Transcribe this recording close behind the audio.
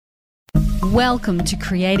Welcome to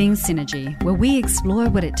Creating Synergy, where we explore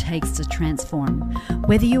what it takes to transform.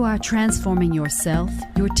 Whether you are transforming yourself,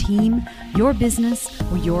 your team, your business,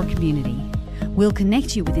 or your community, we'll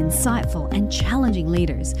connect you with insightful and challenging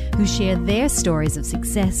leaders who share their stories of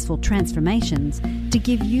successful transformations to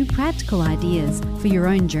give you practical ideas for your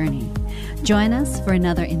own journey. Join us for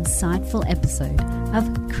another insightful episode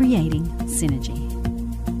of Creating Synergy.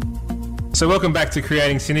 So welcome back to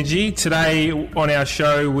Creating Synergy. Today on our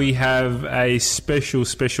show we have a special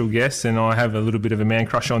guest, and I have a little bit of a man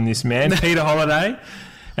crush on this man, Peter Holliday,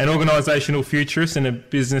 an organisational futurist and a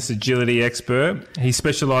business agility expert. He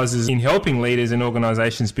specialises in helping leaders and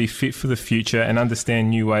organisations be fit for the future and understand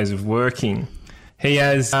new ways of working. He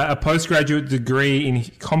has a postgraduate degree in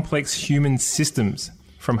complex human systems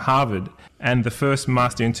from Harvard and the first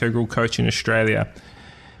Master Integral Coach in Australia.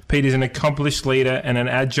 Pete is an accomplished leader and an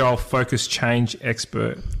agile-focused change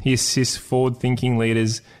expert. He assists forward-thinking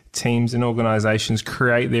leaders, teams and organisations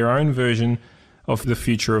create their own version of the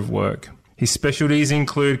future of work. His specialties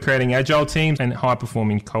include creating agile teams and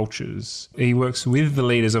high-performing cultures. He works with the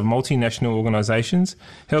leaders of multinational organisations,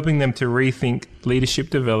 helping them to rethink leadership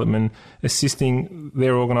development, assisting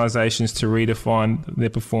their organisations to redefine their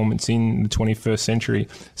performance in the 21st century.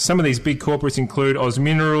 Some of these big corporates include Oz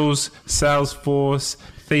Minerals, Salesforce,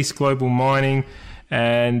 Thiess Global Mining,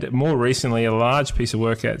 and more recently a large piece of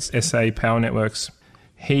work at SA Power Networks.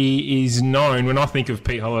 He is known, when I think of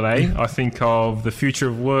Pete Holliday, I think of the future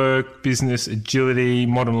of work, business agility,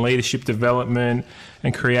 modern leadership development,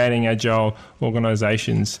 and creating agile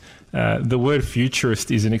organisations. The word futurist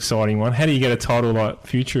is an exciting one. How do you get a title like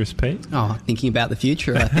futurist, Pete? Oh, thinking about the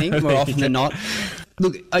future, I think, more often than not.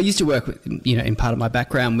 Look, I used to work with, in part of my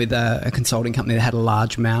background with a consulting company that had a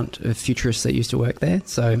large amount of futurists that used to work there.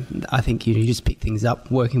 So I think you just pick things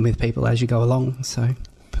up working with people as you go along. So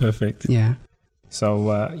perfect. Yeah. So,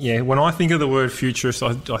 when I think of the word futurist,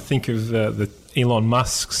 I think of the Elon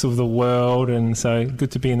Musks of the world, and so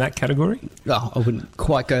good to be in that category. Oh, I wouldn't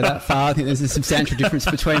quite go that far. I think there's a substantial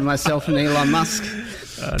difference between myself and Elon Musk.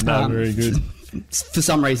 Very good. For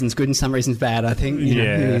some reasons good and some reasons bad, I think.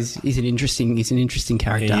 He's an interesting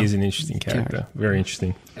character. He is an interesting character. Very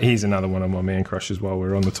interesting. He's another one of my man crushes while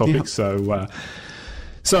we're on the topic. Yep.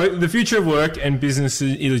 So the future of work and business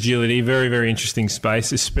agility, very, very interesting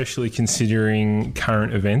space, especially considering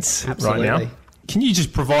current events Absolutely. Right now. Can you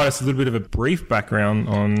just provide us a little bit of a brief background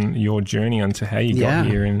on your journey onto how you got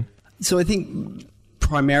here? So I think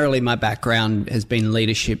primarily my background has been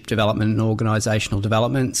leadership development and organisational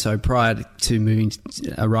development. So prior to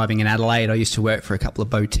arriving in Adelaide, I used to work for a couple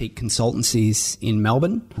of boutique consultancies in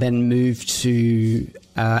Melbourne, then moved to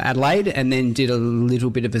Adelaide, and then did a little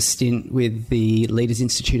bit of a stint with the Leaders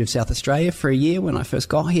Institute of South Australia for a year when I first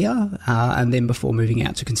got here, and then before moving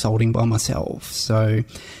out to consulting by myself. So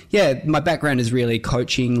my background is really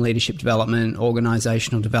coaching, leadership development,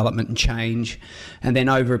 organisational development and change. And then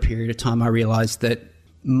over a period of time, I realised that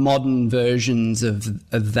modern versions of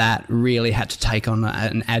that really had to take on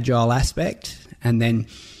an agile aspect, and then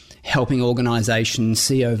helping organisations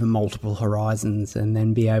see over multiple horizons and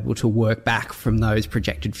then be able to work back from those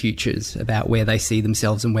projected futures about where they see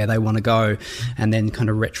themselves and where they want to go, and then kind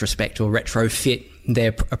of retrospect or retrofit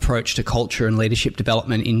their approach to culture and leadership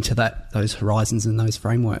development into those horizons and those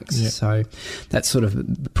frameworks. Yeah. So that's sort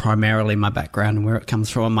of primarily my background and where it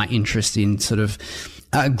comes from, my interest in sort of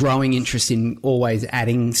a growing interest in always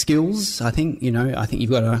adding skills. I think you've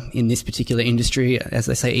got to, in this particular industry, as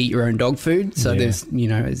they say, eat your own dog food. So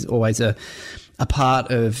there's always a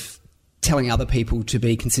part of telling other people to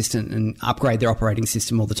be consistent and upgrade their operating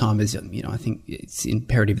system all the time is, I think it's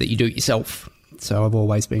imperative that you do it yourself. So I've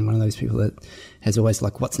always been one of those people that has always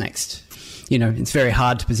what's next? It's very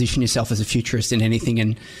hard to position yourself as a futurist in anything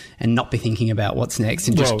and not be thinking about what's next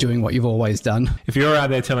and just doing what you've always done. If you're out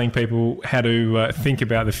there telling people how to think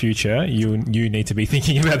about the future, you need to be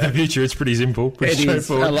thinking about the future. It's pretty simple, pretty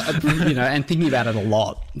straightforward. And thinking about it a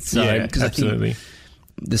lot. So, absolutely. I think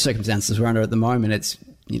the circumstances we're under at the moment,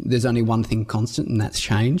 there's only one thing constant, and that's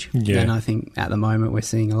change. Yeah. And I think at the moment we're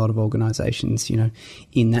seeing a lot of organisations,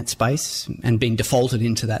 in that space and being defaulted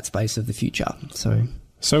into that space of the future.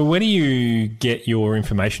 So where do you get your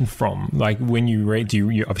information from? Like when you read,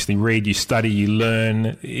 do you obviously read, you study, you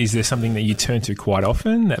learn? Is there something that you turn to quite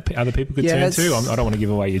often that other people could turn to? I don't want to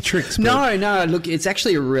give away your tricks. But No. Look, it's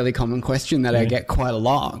actually a really common question that I get quite a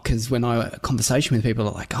lot, because when I have a conversation with people,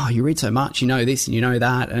 are like, oh, you read so much, you know this and you know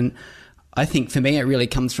that. And I think for me, it really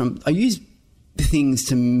comes from, I use things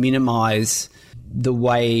to minimise the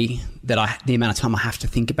way that the amount of time I have to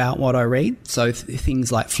think about what I read. So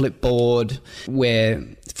things like Flipboard,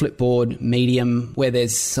 Medium, where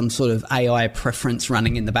there's some sort of AI preference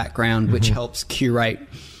running in the background, which helps curate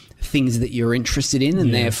things that you're interested in,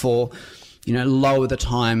 and therefore, lower the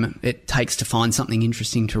time it takes to find something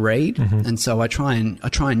interesting to read. And so I try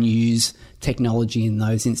and use technology in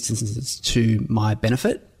those instances to my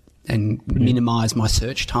benefit and minimize my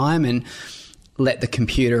search time and let the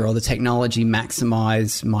computer or the technology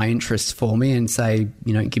maximize my interests for me and say,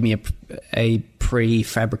 give me a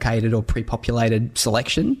prefabricated or pre-populated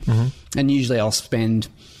selection. And usually I'll spend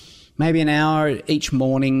maybe an hour each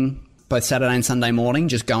morning, both Saturday and Sunday morning,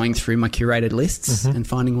 just going through my curated lists and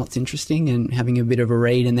finding what's interesting and having a bit of a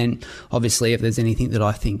read. And then obviously if there's anything that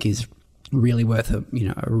I think is really worth a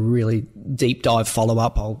really deep dive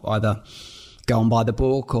follow-up, I'll either go and buy the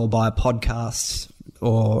book or buy a podcast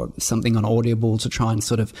or something on Audible to try and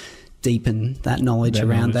sort of deepen that knowledge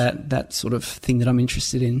around that sort of thing that I'm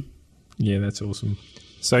interested in. Yeah, that's awesome.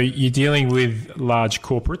 So you're dealing with large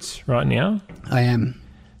corporates right now? I am.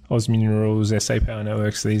 Oz Minerals, SA Power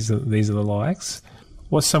Networks, these are the likes.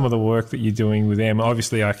 What's some of the work that you're doing with them?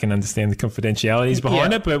 Obviously, I can understand the confidentialities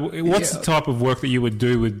behind it, but what's the type of work that you would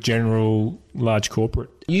do with general large corporate?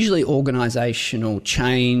 Usually organisational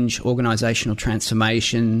change, organisational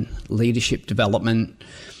transformation, leadership development,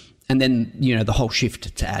 and then, the whole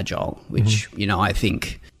shift to Agile, which, I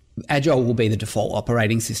think Agile will be the default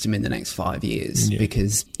operating system in the next 5 years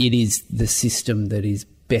because it is the system that is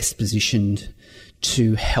best positioned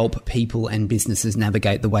to help people and businesses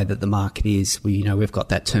navigate the way that the market is. We've got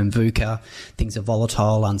that term VUCA. Things are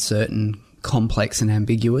volatile, uncertain, complex and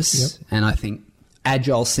ambiguous. And I think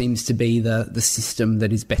Agile seems to be the system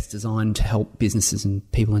that is best designed to help businesses and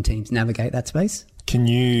people and teams navigate that space. Can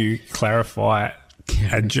you clarify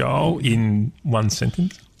Agile in one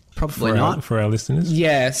sentence? Probably not. For our listeners?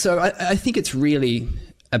 Yeah, so I think it's really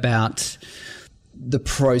about the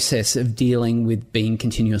process of dealing with being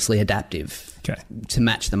continuously adaptive to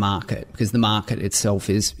match the market, because the market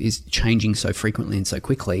itself is changing so frequently and so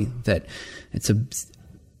quickly that it's a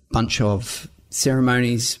bunch of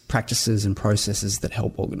ceremonies, practices and processes that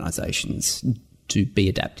help organisations to be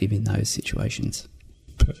adaptive in those situations.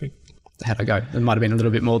 Perfect. How'd I go? There might have been a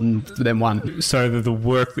little bit more than one. So the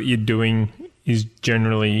work that you're doing is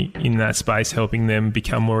generally in that space helping them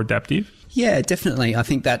become more adaptive? Yeah, definitely. I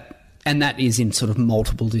think that... And that is in sort of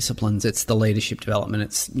multiple disciplines. It's the leadership development.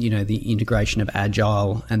 It's, the integration of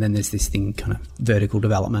Agile. And then there's this thing kind of vertical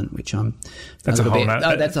development, which I'm... That's a whole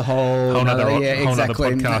other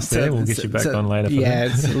podcast there. We'll get you back on later for that.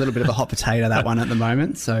 It's a little bit of a hot potato, that one at the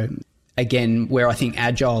moment. So again, where I think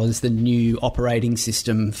Agile is the new operating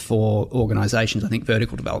system for organisations, I think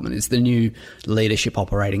vertical development is the new leadership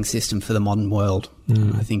operating system for the modern world.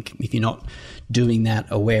 I think if you're not doing that,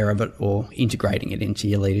 aware of it, or integrating it into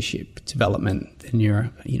your leadership development, then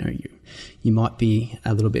you might be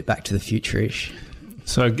a little bit back to the future-ish.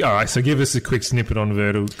 So, all right. So, give us a quick snippet on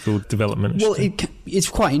vertical development. Well, it's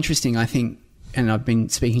quite interesting, I think, and I've been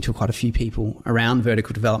speaking to quite a few people around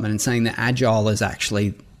vertical development and saying that Agile is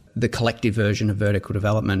actually the collective version of vertical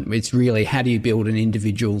development. It's really, how do you build an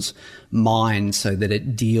individual's mind so that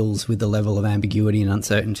it deals with the level of ambiguity and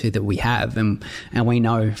uncertainty that we have. And we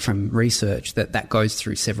know from research that goes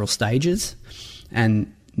through several stages.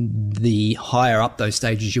 And the higher up those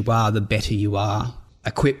stages you are, the better you are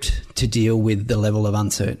equipped to deal with the level of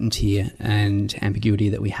uncertainty and ambiguity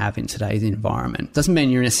that we have in today's environment. Doesn't mean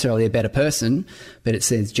you're necessarily a better person, but it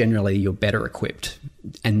says generally you're better equipped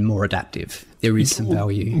and more adaptive. There is some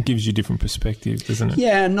value. It gives you different perspectives, doesn't it?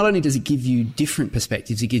 Yeah, not only does it give you different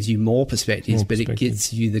perspectives, it gives you more perspectives, but it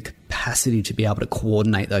gives you the capacity to be able to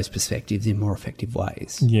coordinate those perspectives in more effective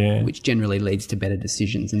ways, which generally leads to better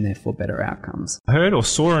decisions and therefore better outcomes. I heard or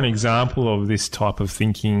saw an example of this type of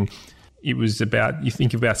thinking. It was about, you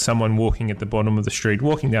think about someone walking at the bottom of the street,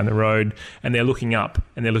 walking down the road, and they're looking up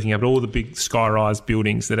at all the big sky-rise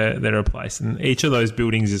buildings that are placed. And each of those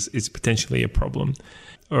buildings is potentially a problem,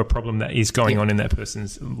 or a problem that is going on in that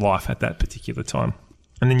person's life at that particular time.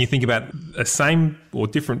 And then you think about a same or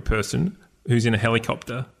different person who's in a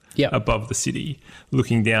helicopter above the city,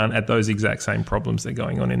 looking down at those exact same problems that are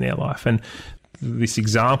going on in their life. And this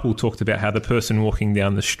example talked about how the person walking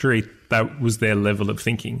down the street that was their level of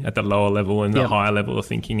thinking at the lower level and the higher level of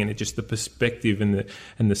thinking, and it just the perspective and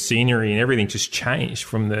the scenery and everything just changed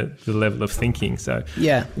from the level of thinking. So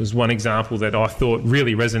it was one example that I thought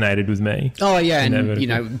really resonated with me. Oh yeah, and you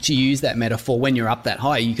know, to use that metaphor, when you're up that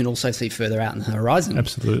high, you can also see further out in the horizon.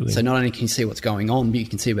 Absolutely. So not only can you see what's going on, but you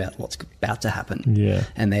can see about what's about to happen. Yeah.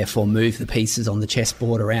 And therefore move the pieces on the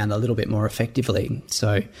chessboard around a little bit more effectively.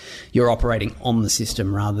 So you're operating on the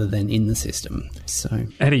system rather than in the system. So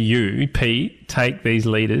how do you, Pete, take these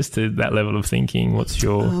leaders to that level of thinking? What's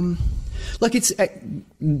your... Like it's,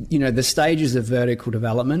 you know, the stages of vertical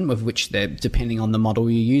development, of which they're, depending on the model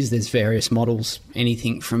you use, there's various models,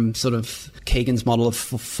 anything from sort of Keegan's model of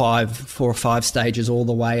 4 or 5 stages all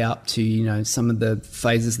the way up to, you know, some of the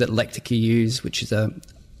phases that Lectica use, which is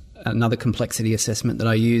another complexity assessment that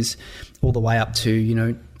I use, all the way up to, you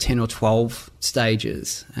know, 10 or 12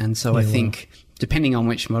 stages. And so I think depending on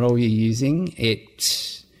which model you're using,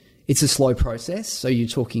 it's a slow process. So you're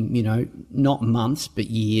talking, you know, not months, but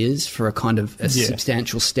years for a kind of a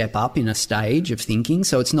substantial step up in a stage of thinking.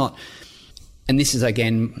 So it's not, and this is,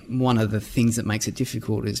 again, one of the things that makes it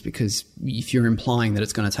difficult is because if you're implying that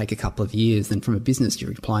it's going to take a couple of years, then from a business,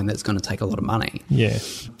 you're implying that it's going to take a lot of money. Yeah.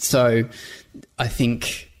 So I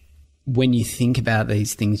think when you think about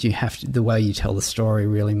these things, you have to, the way you tell the story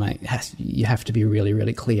really you have to be really,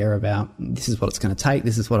 really clear about this is what it's going to take.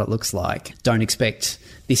 This is what it looks like. Don't expect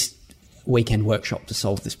this weekend workshop to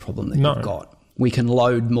solve this problem that you've got. We can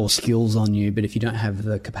load more skills on you, but if you don't have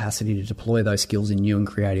the capacity to deploy those skills in new and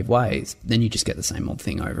creative ways, then you just get the same old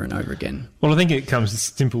thing over and over again. Well, I think it comes to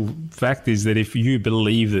simple fact is that if you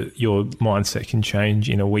believe that your mindset can change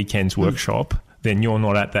in a weekend's workshop, then you're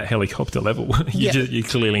not at that helicopter level. You're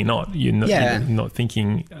clearly not. You're not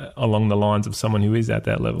thinking along the lines of someone who is at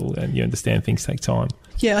that level, and you understand things take time.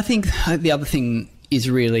 Yeah, I think the other thing is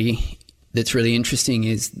that's really interesting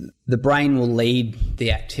is the brain will lead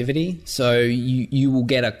the activity. So you will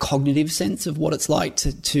get a cognitive sense of what it's like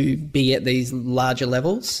to be at these larger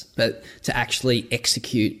levels, but to actually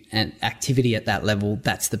execute an activity at that level,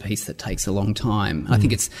 that's the piece that takes a long time. I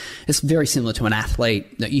think it's very similar to an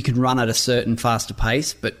athlete that you can run at a certain faster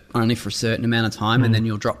pace, but only for a certain amount of time, and then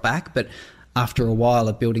you'll drop back. But after a while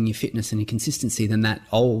of building your fitness and your consistency, then that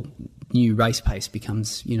old new race pace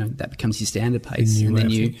becomes, you know, that becomes your standard pace, and then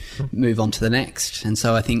you move on to the next. And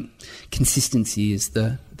so I think consistency is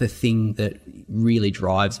the thing that really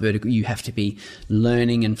drives vertical. You have to be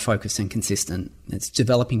learning and focused and consistent. It's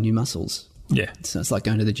developing new muscles. Yeah. So it's like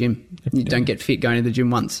going to the gym. You don't get fit going to the gym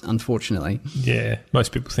once, unfortunately. Yeah.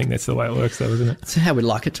 Most people think that's the way it works though, isn't it? It's how we'd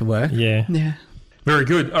like it to work. Yeah. Yeah. Very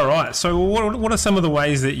good. All right. So what are some of the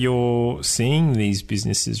ways that you're seeing these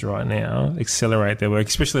businesses right now accelerate their work,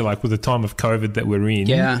 especially like with the time of COVID that we're in?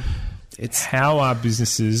 Yeah. How are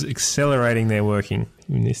businesses accelerating their working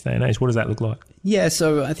in this day and age? What does that look like? Yeah,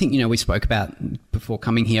 so I think, you know, we spoke about before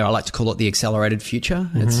coming here, I like to call it the accelerated future.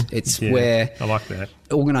 It's where I like that.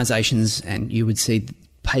 Organisations, and you would see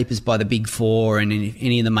papers by the Big Four and in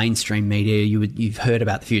any of the mainstream media, you've heard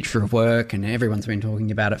about the future of work, and everyone's been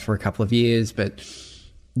talking about it for a couple of years, but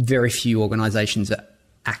very few organisations are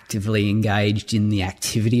actively engaged in the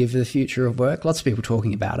activity of the future of work. Lots of people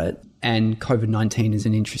talking about it. And COVID-19 is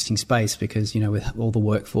an interesting space because, you know, with all the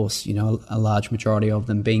workforce, you know, a large majority of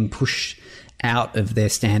them being pushed out of their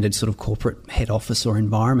standard sort of corporate head office or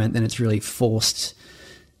environment, then it's really forced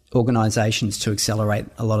organisations to accelerate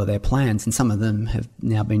a lot of their plans, and some of them have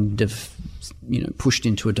now been pushed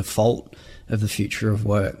into a default of the future of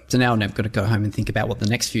work. So now I've got to go home and think about what the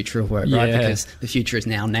next future of work, right? Because the future is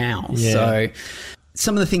now. Yeah. So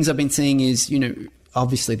some of the things I've been seeing is, you know,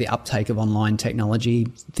 obviously the uptake of online technology,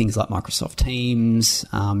 things like Microsoft Teams,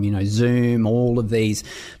 you know, Zoom, all of these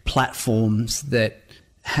platforms that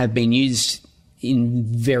have been used in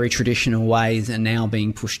very traditional ways are now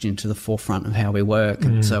being pushed into the forefront of how we work.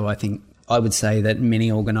 And so I would say that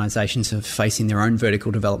many organisations are facing their own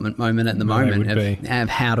vertical development moment at the moment of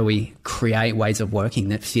how do we create ways of working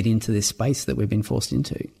that fit into this space that we've been forced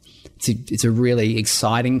into. It's a really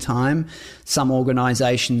exciting time. Some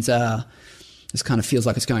organisations this kind of feels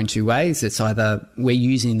like it's going two ways. It's either we're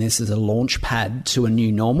using this as a launch pad to a new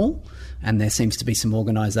normal, and there seems to be some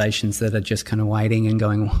organisations that are just kind of waiting and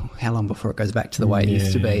going, how long before it goes back to the way it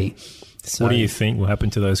used to be? So, what do you think will happen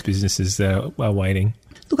to those businesses that are waiting?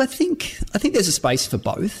 Look, I think there's a space for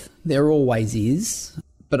both. There always is.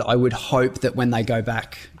 But I would hope that when they go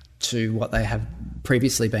back to what they have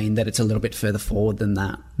previously been, that it's a little bit further forward than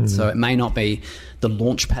that. So it may not be the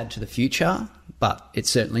launch pad to the future, but it's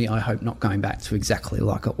certainly, I hope, not going back to exactly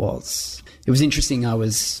like it was. It was interesting. I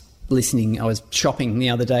was shopping the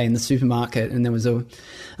other day in the supermarket, and there was a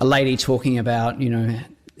lady talking about, you know,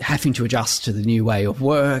 having to adjust to the new way of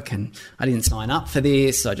work, and I didn't sign up for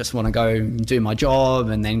this. I just want to go and do my job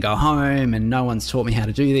and then go home, and no one's taught me how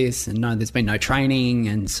to do this, and there's been no training.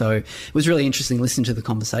 And so it was really interesting listening to the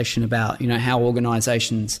conversation about, how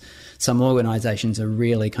some organisations are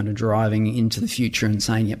really kind of driving into the future and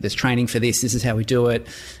saying, yep, there's training for this is how we do it.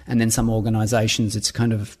 And then some organisations, it's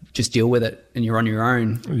kind of just deal with it and you're on your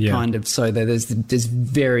own kind of. So there's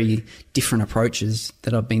very different approaches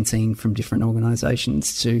that I've been seeing from different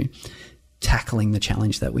organisations to tackling the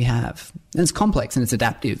challenge that we have. And it's complex and it's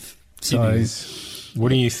adaptive. So it is. What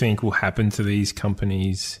do you think will happen to these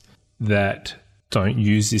companies that don't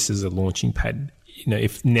use this as a launching pad?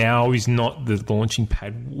 If now is not the launching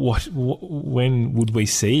pad, when would we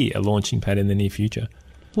see a launching pad in the near future?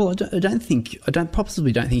 Well, I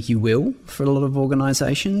possibly don't think you will for a lot of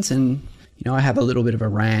organisations. And, I have a little bit of a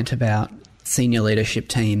rant about senior leadership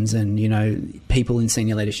teams and, people in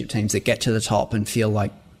senior leadership teams that get to the top and feel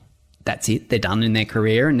like that's it, they're done in their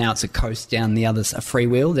career. And now it's a freewheel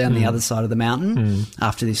down the other side of the mountain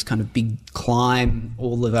after this kind of big climb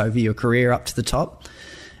over your career up to the top.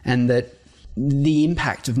 And that the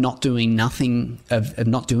impact of not doing anything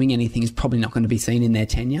is probably not going to be seen in their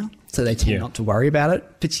tenure. So they tend not to worry about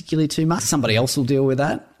it particularly too much. Somebody else will deal with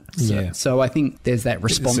that. So I think there's that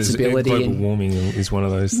responsibility. Global warming is one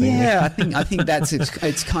of those things. Yeah, I think that's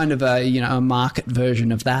it's kind of a market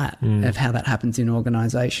version of that, of how that happens in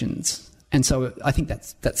organisations. And so I think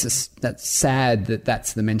that's sad that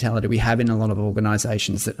that's the mentality we have in a lot of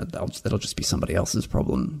organisations, that'll just be somebody else's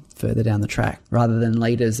problem further down the track, rather than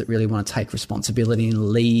leaders that really want to take responsibility and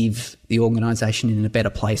leave the organisation in a better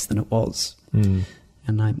place than it was.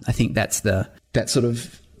 And I think that's that sort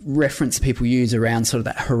of reference people use around sort of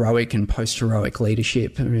that heroic and post-heroic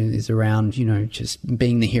leadership is around, just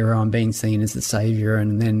being the hero and being seen as the saviour,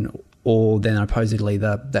 and then oppositely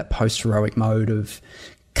that post-heroic mode of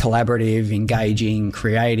collaborative, engaging,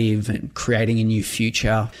 creative, and creating a new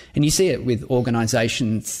future. And you see it with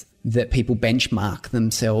organisations that people benchmark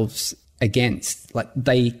themselves against. Like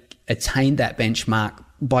they attained that benchmark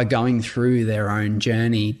by going through their own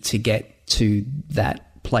journey to get to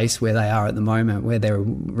that place where they are at the moment, where they're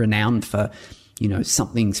renowned for,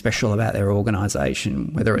 something special about their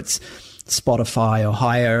organisation, whether it's Spotify or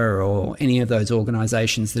Hire or any of those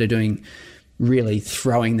organisations that are really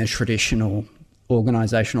throwing the traditional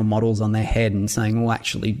organisational models on their head and saying, well,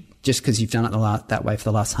 actually, just because you've done it that way for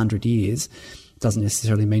the last 100 years doesn't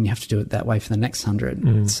necessarily mean you have to do it that way for the next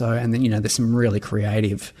 100. So, and then, there's some really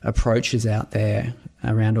creative approaches out there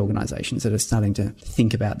around organisations that are starting to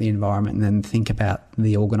think about the environment and then think about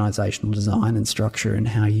the organisational design and structure and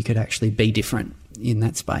how you could actually be different in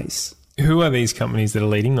that space. Who are these companies that are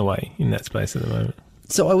leading the way in that space at the moment?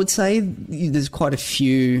 So I would say there's quite a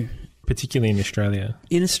few. Particularly in Australia.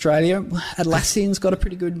 In Australia, Atlassian's got a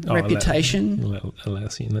pretty good reputation.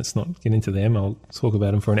 Atlassian, let's not get into them. I'll talk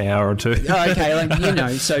about them for an hour or two.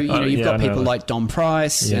 Okay, so you've got people like Dom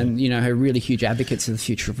Price and, who are really huge advocates of the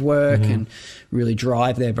future of work and really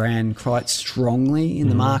drive their brand quite strongly in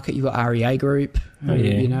the market. You've got REA Group,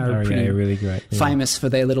 REA are really great. Famous for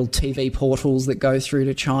their little TV portals that go through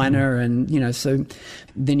to China. And, so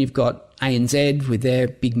then you've got ANZ with their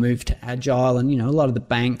big move to Agile, and, a lot of the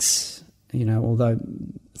banks, although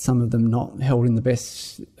some of them not held in the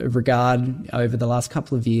best regard over the last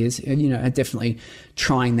couple of years, are definitely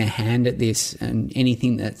trying their hand at this, and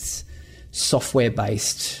anything that's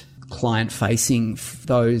software-based, client-facing,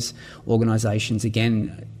 those organisations,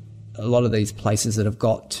 again, a lot of these places that have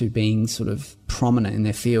got to being sort of prominent in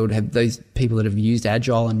their field have those people that have used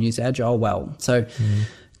Agile and used Agile well. So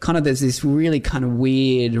kind of there's this really kind of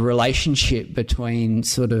weird relationship between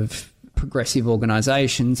sort of progressive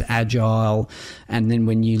organisations, Agile, and then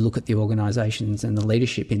when you look at the organisations and the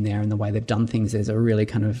leadership in there and the way they've done things, there's a really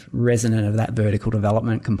kind of resonant of that vertical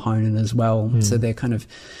development component as well. So they're kind of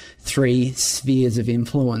three spheres of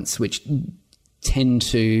influence which tend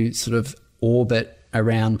to sort of orbit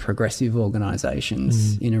around progressive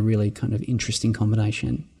organisations in a really kind of interesting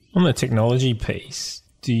combination. On the technology piece,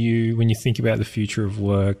 when you think about the future of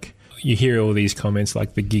work, you hear all these comments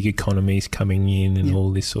like the gig economies coming in and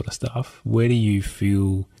all this sort of stuff. Where do you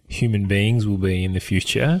feel human beings will be in the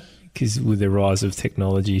future? Because with the rise of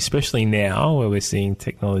technology, especially now where we're seeing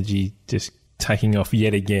technology just taking off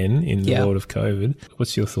yet again in the world of COVID,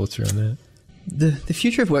 what's your thoughts around that? The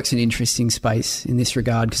future of work's an interesting space in this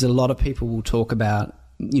regard, because a lot of people will talk about,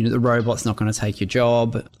 the robot's not going to take your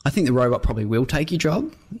job. I think the robot probably will take your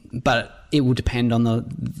job, but it will depend on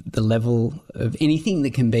the level of anything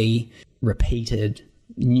that can be repeated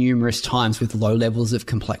numerous times with low levels of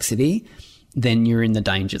complexity. then you're in the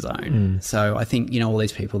danger zone. So I think, all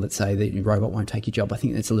these people that say that your robot won't take your job, I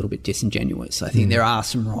think that's a little bit disingenuous. I think there are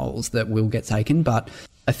some roles that will get taken, but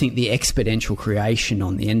I think the exponential creation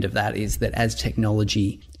on the end of that is that as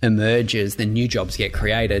technology emerges, then new jobs get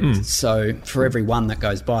created. So for every one that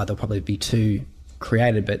goes by, there'll probably be 2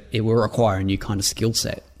 created, but it will require a new kind of skill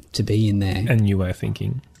set to be in there. And new way of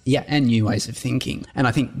thinking. Yeah, and new ways of thinking. And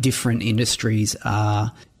I think different industries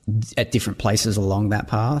are at different places along that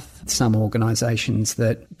path. Some organisations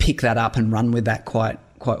that pick that up and run with that quite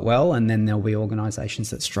well, and then there'll be organisations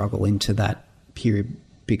that struggle into that period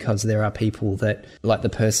because there are people that, like the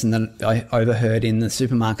person that I overheard in the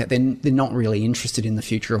supermarket, they're not really interested in the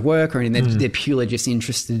future of work or anything. They're purely just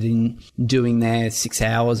interested in doing their 6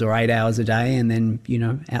 hours or 8 hours a day, and then,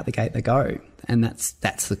 out the gate they go. And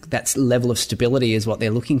that's level of stability is what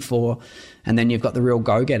they're looking for. And then you've got the real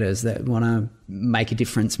go-getters that want to make a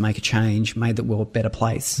difference, make a change, make the world a better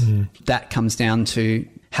place. That comes down to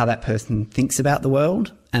how that person thinks about the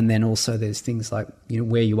world. And then also there's things like,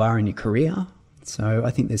 where you are in your career. So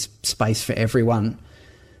I think there's space for everyone,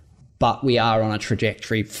 but we are on a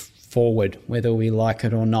trajectory forward, whether we like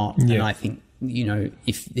it or not. Yeah. And I think,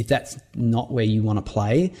 if that's not where you want to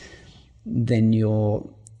play, then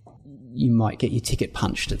you might get your ticket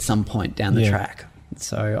punched at some point down the track.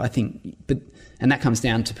 So I think, and that comes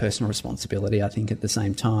down to personal responsibility. I think at the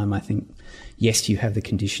same time, I think, yes, you have the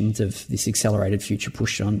conditions of this accelerated future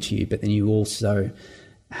pushed onto you, but then you also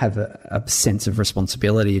have a sense of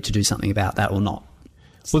responsibility to do something about that or not.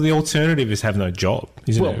 Well, the alternative is have no job,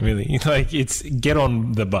 isn't it, really? Like, it's get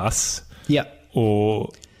on the bus or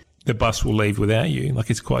the bus will leave without you. Like,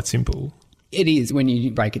 it's quite simple. It is, when you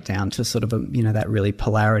break it down to sort of that really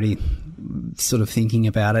polarity sort of thinking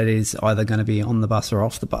about it, is either going to be on the bus or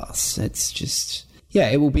off the bus. It's just... Yeah,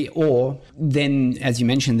 it will be. Or then, as you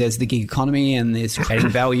mentioned, there's the gig economy and there's creating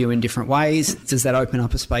value in different ways. Does that open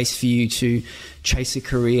up a space for you to chase a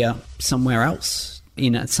career somewhere else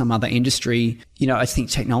in some other industry? I think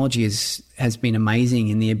technology has been amazing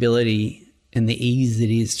in the ability and the ease it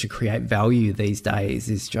is to create value these days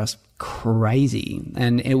is just crazy,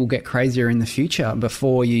 and it will get crazier in the future.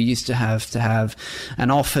 Before, you used to have an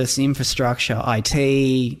office, infrastructure,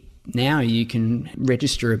 IT. Now you can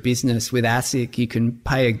register a business with ASIC. You can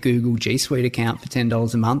pay a Google G Suite account for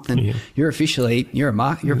 $10 a month, and you're a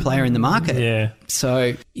player in the market. Yeah.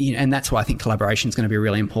 So, and that's why I think collaboration is going to be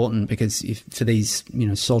really important, because if for these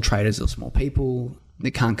sole traders or small people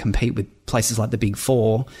that can't compete with places like the Big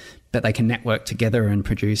Four, but they can network together and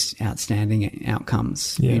produce outstanding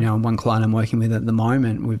outcomes. Yeah. One client I'm working with at the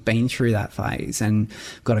moment, we've been through that phase and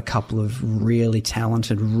got a couple of really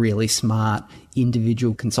talented, really smart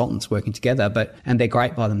individual consultants working together, and they're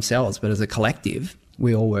great by themselves, but as a collective,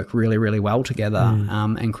 we all work really, really well together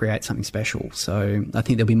and create something special. So I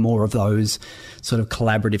think there'll be more of those sort of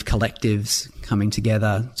collaborative collectives coming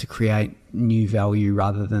together to create new value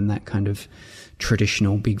rather than that kind of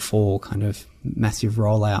traditional Big Four kind of massive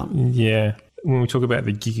rollout. Yeah. When we talk about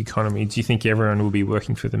the gig economy, do you think everyone will be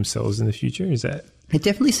working for themselves in the future? Is that... It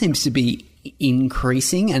definitely seems to be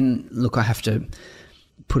increasing. And look, I have to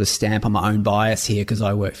put a stamp on my own bias here because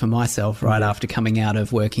I work for myself after coming out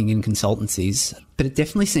of working in consultancies. But it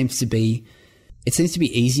definitely seems to be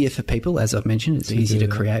easier for people. As I've mentioned, it's easier to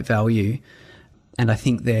create value. And I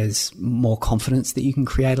think there's more confidence that you can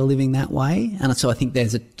create a living that way. And so I think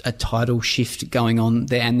there's a tidal shift going on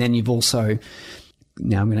there. And then you've also,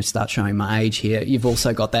 now I'm going to start showing my age here, you've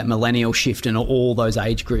also got that millennial shift and all those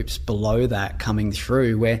age groups below that coming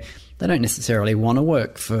through where they don't necessarily want to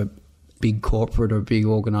work for big corporate or big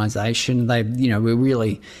organisation. We're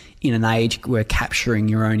really in an age where capturing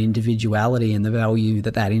your own individuality and the value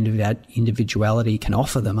that individuality can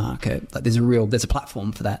offer the market. Like there's a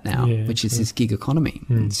platform for that now, which is this gig economy.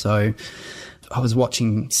 And so I was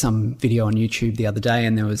watching some video on YouTube the other day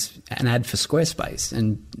and there was an ad for Squarespace,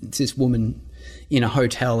 and it's this woman in a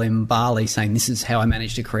hotel in Bali saying, this is how I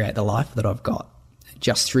managed to create the life that I've got,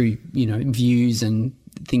 just through, views and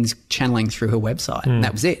things channeling through her website. And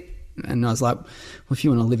that was it. And I was like, well, if you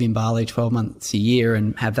want to live in Bali 12 months a year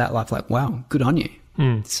and have that life, like, wow, good on you.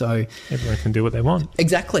 So everyone can do what they want.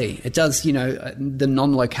 Exactly. It does, the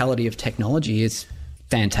non-locality of technology is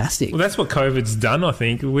fantastic. Well, that's what COVID's done, I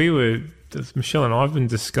think. Michelle and I have been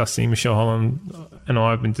discussing, Michelle Holland and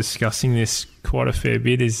I have been discussing this quite a fair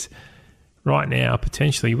bit, is right now,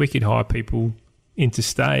 potentially, we could hire people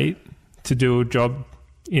interstate to do a job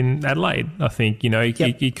in Adelaide. I think,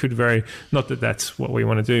 you could not that that's what we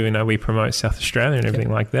want to do. We promote South Australia and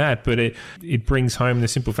everything like that, but it brings home the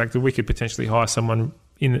simple fact that we could potentially hire someone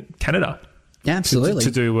in Canada Yeah, absolutely.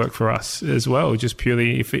 To do work for us as well. Just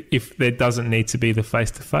purely if there doesn't need to be the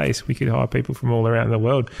face-to-face, we could hire people from all around the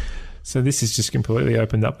world. So this has just completely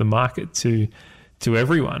opened up the market to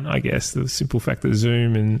everyone, I guess. The simple fact that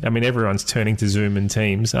Zoom and, I mean, everyone's turning to Zoom and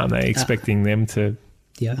Teams, aren't they? Expecting them to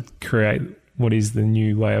create what is the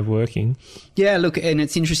new way of working. Yeah, look, and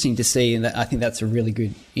it's interesting to see, and I think that's a really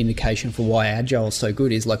good indication for why Agile is so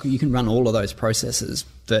good, is like you can run all of those processes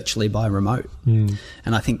virtually by remote. And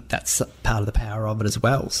I think that's part of the power of it as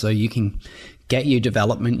well. So you can get your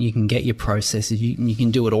development, you can get your processes, you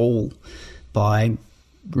can do it all by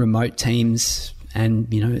remote teams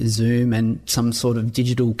and, you know, Zoom and some sort of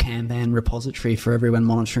digital Kanban repository for everyone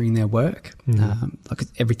monitoring their work. Like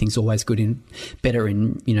everything's always better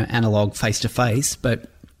in, you know, analog face-to-face, but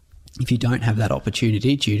if you don't have that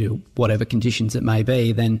opportunity due to whatever conditions it may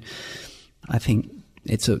be, then I think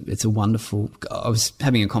it's a wonderful. I was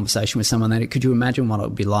having a conversation with someone that could you imagine what it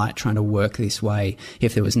would be like trying to work this way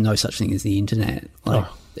if there was no such thing as the internet?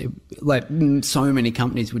 Like so many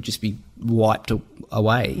companies would just be wiped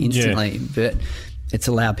away instantly, but it's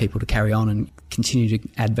allowed people to carry on and continue to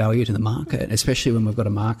add value to the market, especially when we've got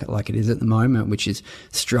a market like it is at the moment, which is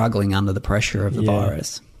struggling under the pressure of the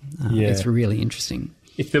virus. It's really interesting.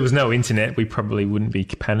 If there was no internet, we probably wouldn't be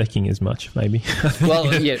panicking as much, maybe.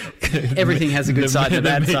 Well, yeah, everything has a good side and a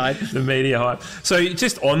bad side. The media hype. So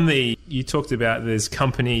just on you talked about there's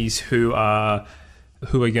companies who are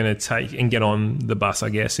going to take and get on the bus, I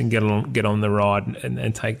guess, and get on the ride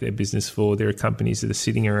and take their business forward. There are companies that are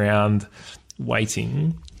sitting around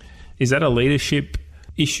waiting. Is that a leadership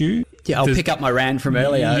issue? Yeah, I'll pick up my rant from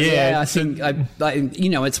earlier. Yeah, I think, you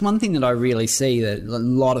know, it's one thing that I really see that a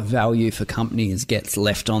lot of value for companies gets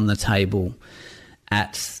left on the table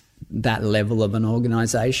at that level of an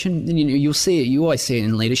organisation. And, you know, you'll see it. You always see it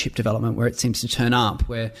in leadership development where it seems to turn up,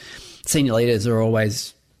 where senior leaders are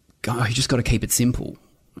always going, "Oh, you just got to keep it simple."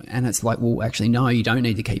 And it's like, well, actually, no, you don't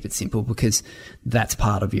need to keep it simple because that's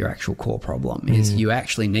part of your actual core problem is you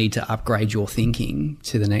actually need to upgrade your thinking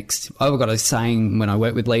to the next. I've got a saying when I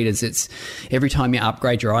work with leaders, it's every time you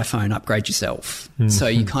upgrade your iPhone, upgrade yourself. So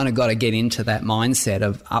you kind of got to get into that mindset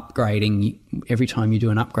of upgrading. Every time you do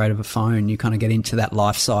an upgrade of a phone, you kind of get into that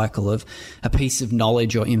life cycle of a piece of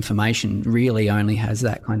knowledge or information really only has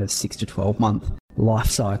that kind of 6 to 12 month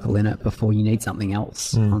life cycle in it before you need something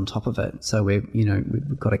else on top of it. So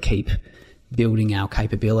we've got to keep building our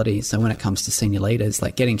capabilities. So when it comes to senior leaders,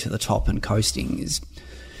 like getting to the top and coasting is,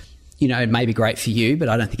 you know, it may be great for you, but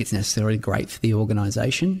I don't think it's necessarily great for the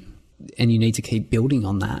organisation. And you need to keep building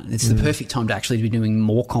on that. It's the perfect time to actually be doing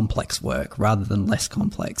more complex work rather than less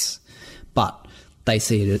complex. But they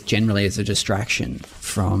see it generally as a distraction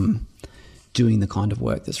from doing the kind of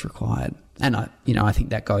work that's required. And I think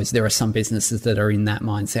that goes, there are some businesses that are in that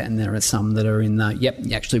mindset and there are some that are in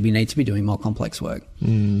actually we need to be doing more complex work.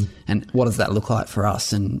 And what does that look like for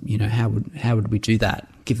us? And, you know, how would we do that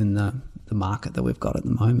given the market that we've got at the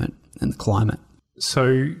moment and the climate?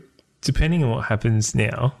 So depending on what happens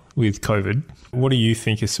now with COVID, what do you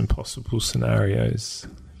think are some possible scenarios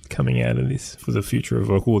coming out of this for the future of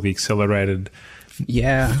work or the accelerated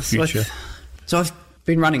future? So I've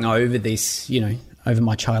been running over this, you know, over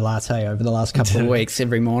my chai latte over the last couple of weeks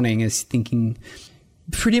every morning is thinking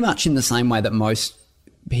pretty much in the same way that most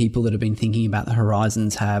people that have been thinking about the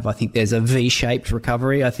horizons have. I think there's a V-shaped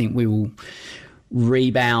recovery. I think we will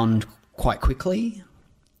rebound quite quickly.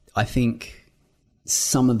 I think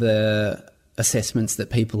some of the assessments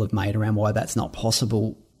that people have made around why that's not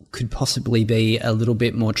possible could possibly be a little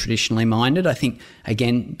bit more traditionally minded. I think,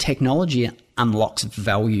 again, technology unlocks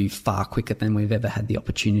value far quicker than we've ever had the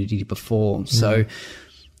opportunity before. So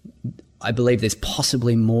I believe there's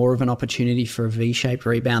possibly more of an opportunity for a V-shaped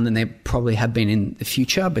rebound than there probably have been in the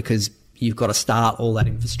future because you've got to start all that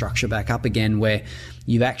infrastructure back up again where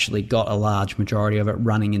you've actually got a large majority of it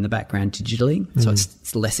running in the background digitally. So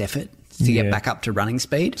it's less effort to get back up to running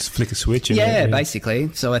speed. Just flick a switch.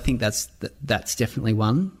 Basically. So I think that's definitely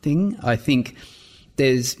one thing. I think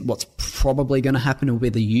there's what's probably going to happen will be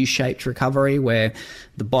the U-shaped recovery where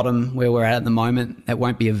the bottom where we're at the moment, it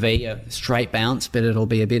won't be a V, a straight bounce, but it'll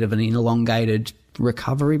be a bit of an elongated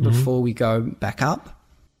recovery before we go back up.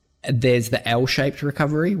 There's the L-shaped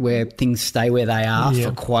recovery where things stay where they are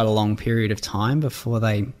for quite a long period of time before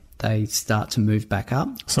they start to move back up.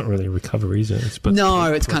 It's not really a recovery, is it?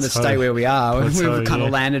 It's kind of stay where we are. We've kind of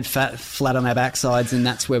landed flat on our backsides and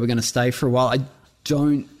that's where we're going to stay for a while. I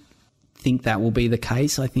don't think that will be the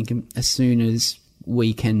case. I think as soon as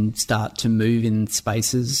we can start to move in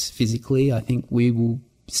spaces physically, I think we will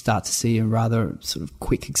start to see a rather sort of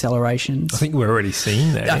quick acceleration. I think we're already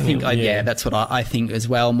seeing that. I think, that's what I think as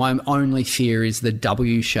well. My only fear is the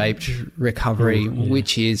W-shaped recovery,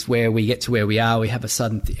 which is where we get to where we are, we have a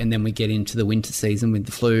sudden, and then we get into the winter season with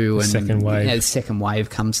the flu, and second wave. The second wave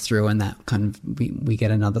comes through, and that kind of we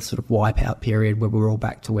get another sort of wipeout period where we're all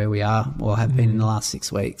back to where we are or have been in the last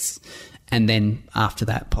 6 weeks, and then after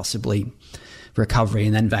that, possibly recovery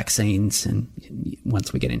and then vaccines. And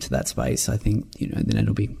once we get into that space, I think, then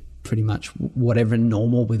it'll be pretty much whatever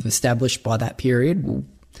normal we've established by that period.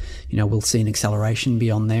 We'll see an acceleration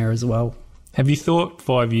beyond there as well. Have you thought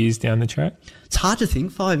 5 years down the track? It's hard to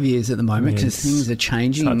think 5 years at the moment because things are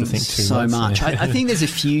changing so much. I think there's a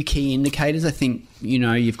few key indicators. I think,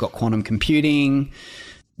 you've got quantum computing,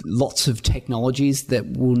 lots of technologies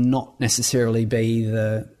that will not necessarily be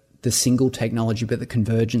the single technology, but the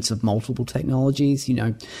convergence of multiple technologies,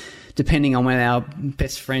 depending on when our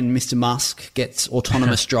best friend, Mr. Musk, gets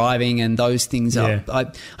autonomous driving and those things up. I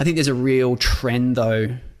think there's a real trend,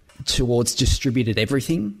 though, towards distributed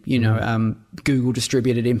everything. Google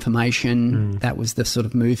distributed information. That was the sort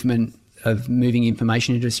of movement of moving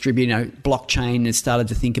information to distribute. Blockchain has started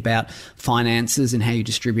to think about finances and how you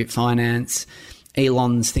distribute finance.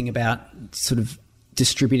 Elon's thing about sort of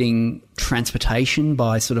distributing transportation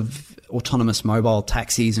by sort of autonomous mobile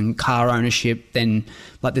taxis and car ownership. Then,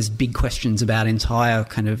 there's big questions about entire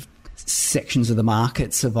kind of sections of the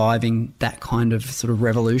market surviving that kind of sort of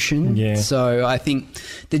revolution. Yeah. So I think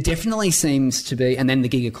there definitely seems to be, and then the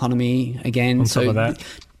gig economy again. On top of that.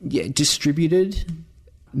 Yeah, distributed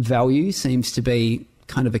value seems to be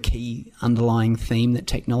kind of a key underlying theme that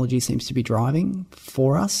technology seems to be driving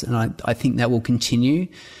for us. And I think that will continue.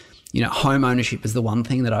 Home ownership is the one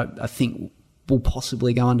thing that I think will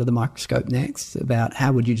possibly go under the microscope next, about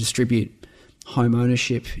how would you distribute home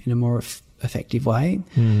ownership in a more effective way.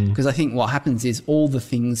 Because I think what happens is all the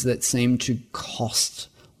things that seem to cost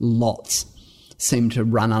lots seem to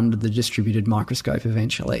run under the distributed microscope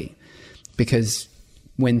eventually, because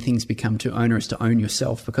when things become too onerous to own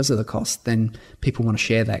yourself because of the cost, then people want to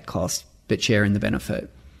share that cost but share in the benefit.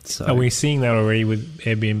 So, are we seeing that already with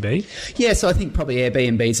Airbnb? Yeah, so I think probably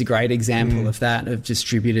Airbnb is a great example of that, of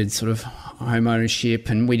distributed sort of home ownership.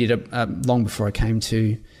 And we did long before I came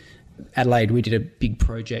to Adelaide, we did a big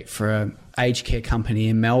project for an aged care company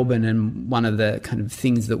in Melbourne, and one of the kind of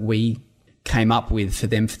things that we came up with for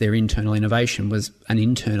them for their internal innovation was an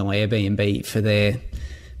internal Airbnb for their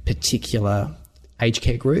particular aged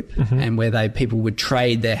care group, and where people would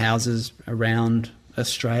trade their houses around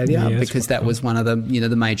Australia, because that was one of the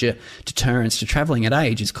the major deterrents to travelling at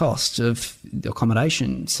age is cost of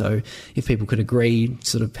accommodation. So if people could agree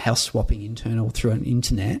sort of house swapping internal through an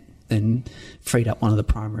internet, then freed up one of the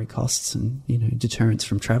primary costs and deterrents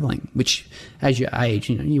from travelling. Which, as you age,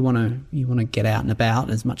 you want to get out and about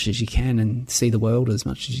as much as you can and see the world as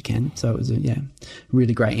much as you can. So it was a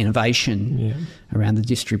really great innovation around the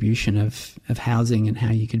distribution of housing and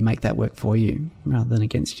how you could make that work for you rather than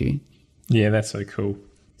against you. Yeah, that's so cool.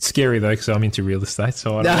 Scary though, because I'm into real estate,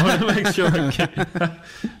 so I want to make sure I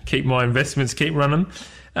keep my investments keep running.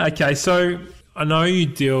 Okay, so I know you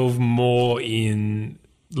delve more in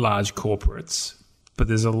large corporates, but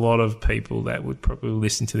there's a lot of people that would probably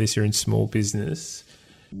listen to this who are in small business.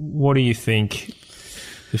 What do you think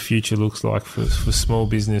the future looks like for small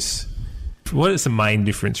business? What is the main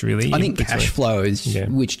difference, really? I think cash flow is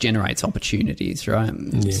which generates opportunities, right?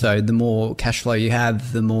 Yeah. So the more cash flow you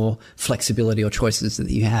have, the more flexibility or choices that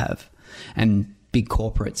you have. And big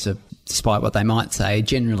corporates, despite what they might say,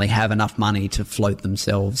 generally have enough money to float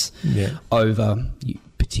themselves over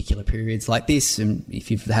particular periods like this. And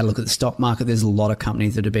if you've had a look at the stock market, there's a lot of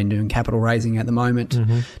companies that have been doing capital raising at the moment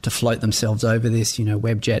to float themselves over this,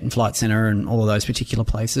 Webjet and Flight Centre and all of those particular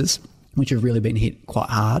places, which have really been hit quite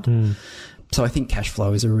hard. So I think cash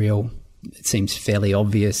flow is it seems fairly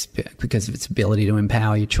obvious because of its ability to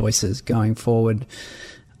empower your choices going forward.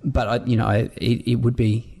 But, it would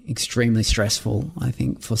be extremely stressful, I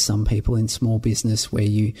think, for some people in small business where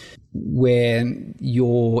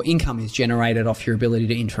your income is generated off your ability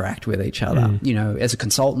to interact with each other. As a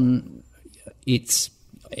consultant, it's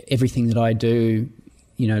everything that I do,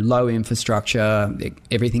 low infrastructure,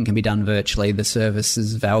 everything can be done virtually. The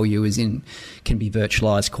service's value can be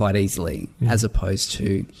virtualized quite easily, as opposed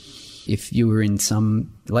to if you were in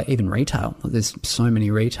some, even retail. There's so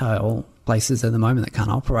many retail places at the moment that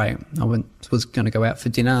can't operate. I was going to go out for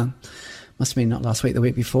dinner, must have been not last week, the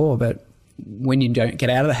week before, but when you don't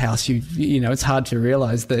get out of the house, it's hard to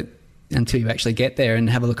realise that until you actually get there and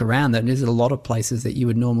have a look around, that there's a lot of places that you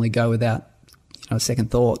would normally go without a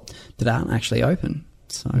second thought that aren't actually open.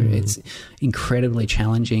 So it's incredibly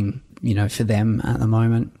challenging, for them at the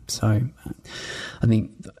moment. So I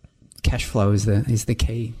think cash flow is the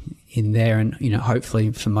key in there, and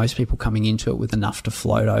hopefully for most people coming into it with enough to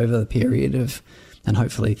float over the period and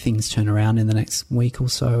hopefully things turn around in the next week or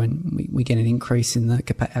so, and we get an increase in our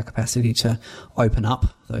capacity to open up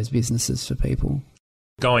those businesses for people.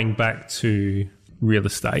 Going back to real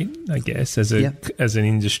estate, I guess, as an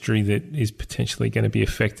industry that is potentially going to be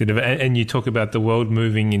affected, and you talk about the world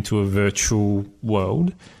moving into a virtual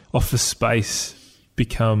world, office space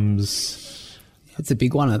becomes... It's a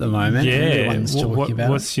big one at the moment. Yeah. Everyone's talking about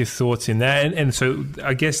what's your thoughts in that? And so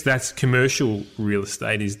I guess that's commercial real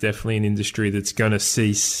estate is definitely an industry that's going to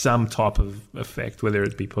see some type of effect, whether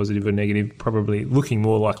it be positive or negative, probably looking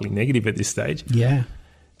more likely negative at this stage. Yeah.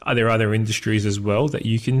 Are there other industries as well that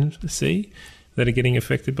you can see that are getting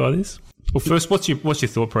affected by this? Well, first, what's your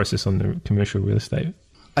thought process on the commercial real estate?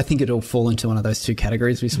 I think it'll fall into one of those two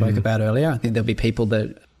categories we spoke about earlier. I think there'll be people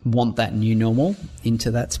that want that new normal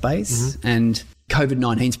into that space, and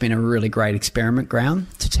COVID-19's been a really great experiment ground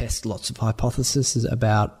to test lots of hypotheses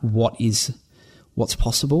about what's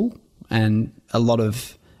possible, and a lot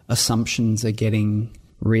of assumptions are getting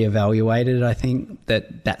reevaluated. I think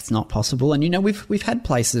that's not possible, and we've had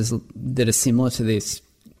places that are similar to this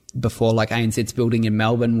before, like ANZ's building in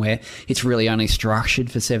Melbourne, where it's really only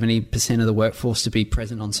structured for 70% of the workforce to be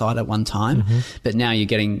present on site at one time, but now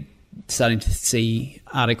you're starting to see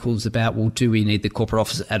articles about, well, do we need the corporate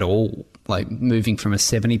office at all? Like moving from a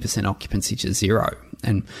 70% occupancy to 0,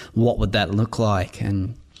 and what would that look like?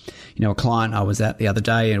 And a client I was at the other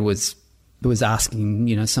day and was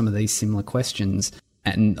asking some of these similar questions,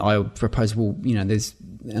 and I proposed, well, there's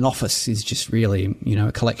an office is just really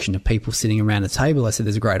a collection of people sitting around a table. I said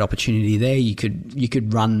there's a great opportunity there. You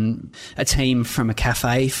could run a team from a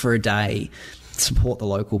cafe for a day, support the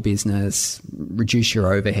local business, reduce your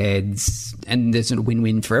overheads, and there's a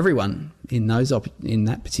win-win for everyone in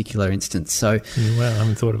that particular instance. So, wow, I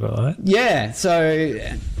haven't thought about that. Yeah, so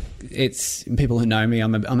it's people who know me.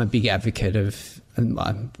 I'm a big advocate of.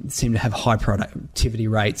 I seem to have high productivity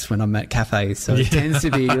rates when I'm at cafes, so it tends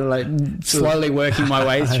to be like slowly working my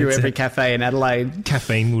way through every cafe in Adelaide.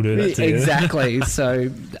 Caffeine will do that to you. Exactly. So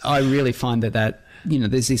I really find that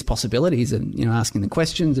there's these possibilities, and asking the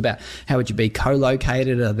questions about how would you be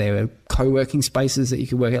co-located? Are there co-working spaces that you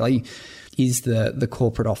could work at? Like, is the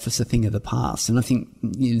corporate office a thing of the past? And I think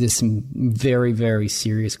there's some very, very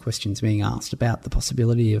serious questions being asked about the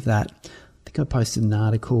possibility of that. I think I posted an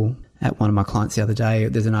article at one of my clients the other day.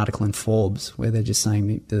 There's an article in Forbes where they're just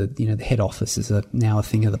saying the head office is now a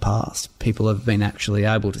thing of the past. People have been actually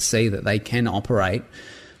able to see that they can operate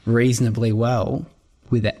reasonably well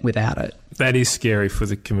without it. That is scary for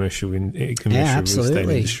the commercial real estate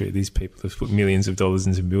industry. These people have put millions of dollars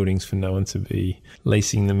into buildings for no one to be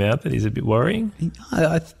leasing them out. That is a bit worrying.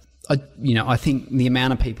 I think the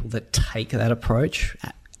amount of people that take that approach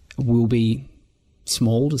will be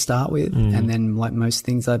small to start with, and then like most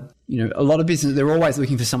things, a lot of business, they're always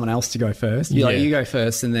looking for someone else to go first. You go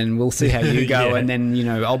first, and then we'll see how you go, and then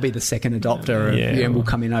I'll be the second adopter, and we'll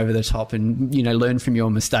come in over the top and learn from your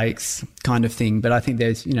mistakes, kind of thing. But I think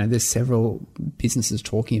there's several businesses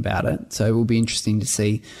talking about it, so it will be interesting to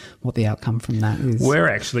see what the outcome from that is. We're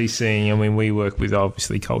actually seeing, we work with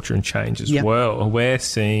obviously culture and change as well. We're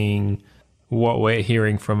seeing, what we're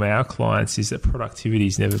hearing from our clients is that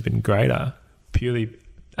productivity's never been greater. Purely,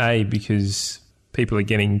 because people are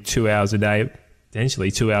getting 2 hours a day, potentially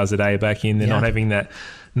 2 hours a day back in. They're not having that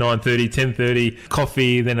 9:30, 10:30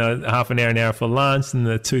 coffee, then a half an hour for lunch, and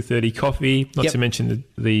the 2:30 coffee, not to mention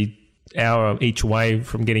the hour each way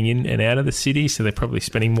from getting in and out of the city. So they're probably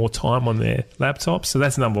spending more time on their laptops. So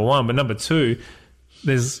that's number one. But number two,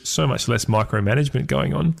 there's so much less micromanagement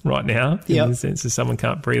going on right now, in the sense that someone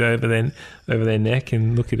can't breathe over their neck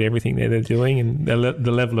and look at everything that they're doing, and the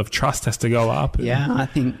level of trust has to go up. I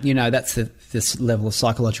think that's this level of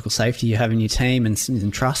psychological safety you have in your team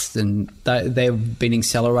and trust, and they've been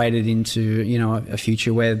accelerated into a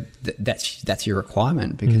future where that's your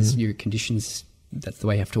requirement, because your conditions, that's the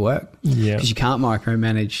way you have to work. Because you can't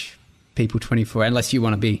micromanage people 24 unless you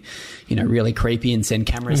want to be really creepy and send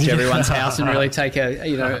cameras to everyone's house and really take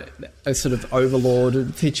a sort of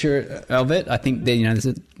overlord picture of it. I think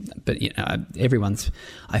that everyone's,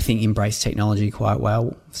 I think, embraced technology quite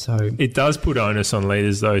well. So it does put onus on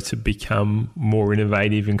leaders though to become more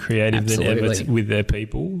innovative and creative than ever with their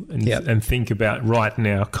people, and think about right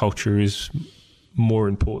now culture is more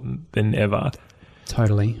important than ever.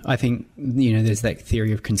 Totally. I think, there's that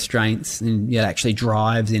theory of constraints, and it actually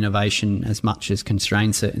drives innovation as much as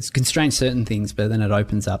constrains it. It's constrains certain things, but then it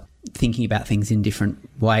opens up thinking about things in different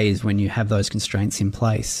ways when you have those constraints in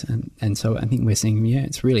place. And so I think we're seeing,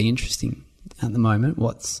 it's really interesting at the moment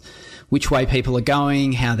which way people are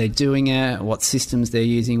going, how they're doing it, what systems they're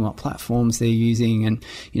using, what platforms they're using, and,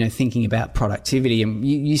 thinking about productivity. And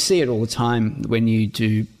you see it all the time when you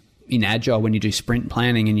do in Agile, when you do sprint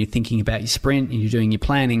planning and you're thinking about your sprint and you're doing your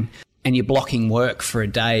planning and you're blocking work for a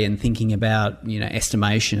day and thinking about,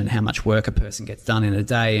 estimation and how much work a person gets done in a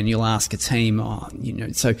day. And you'll ask a team,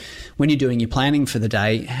 so when you're doing your planning for the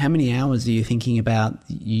day, how many hours are you thinking about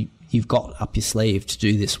you've got up your sleeve to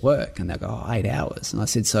do this work? And they'll go, 8 hours. And I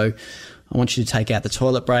said, so I want you to take out the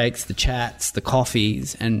toilet breaks, the chats, the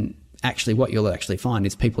coffees, and actually what you'll actually find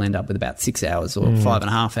is people end up with about 6 hours or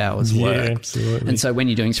 5.5 hours work. Yeah, absolutely. And so when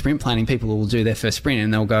you're doing sprint planning, people will do their first sprint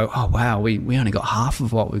and they'll go, oh, wow, we only got half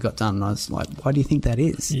of what we got done. And I was like, why do you think that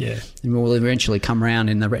is? Yeah. And we'll eventually come around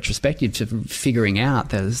in the retrospective to figuring out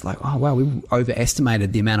that it's like, oh, wow, we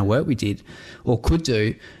overestimated the amount of work we did or could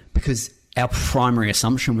do because our primary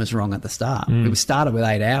assumption was wrong at the start. We started with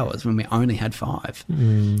 8 hours when we only had 5.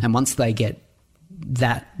 And once they get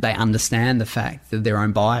that, they understand the fact that their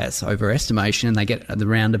own bias, overestimation, and they get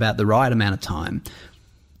around about the right amount of time,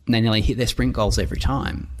 and they nearly hit their sprint goals every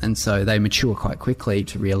time. And so they mature quite quickly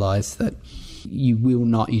to realise that you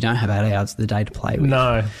don't have 8 hours of the day to play with.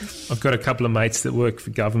 No. I've got a couple of mates that work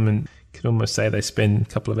for government. Could almost say they spend a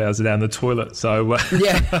couple of hours a day on the toilet. So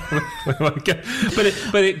yeah, but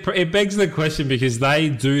it begs the question, because they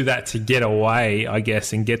do that to get away, I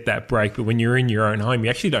guess, and get that break. But when you're in your own home,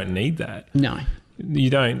 you actually don't need that. No.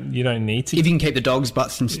 You don't need to. If you can keep the dog's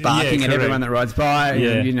butts from sparking at everyone that rides by,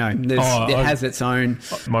 it has its own.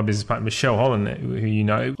 My business partner, Michelle Holland,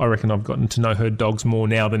 who I reckon I've gotten to know her dogs more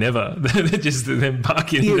now than ever. Just them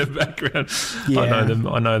barking in the background. Yeah.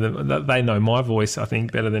 I know them. They know my voice, I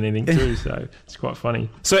think, better than anything too. So it's quite funny.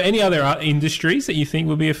 So any other industries that you think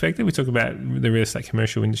will be affected? We talk about the real estate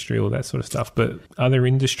commercial industry, all that sort of stuff. But other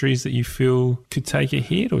industries that you feel could take a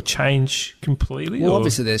hit or change completely? Well,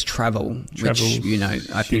 obviously there's travel. Which,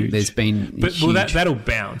 I think there's been that'll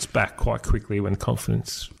bounce back quite quickly when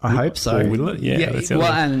confidence. I hope so. Or will it? Yeah.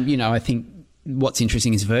 Well, and I think what's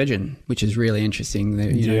interesting is Virgin, which is really interesting.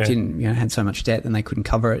 They didn't had so much debt and they couldn't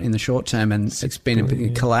cover it in the short term, and it's been a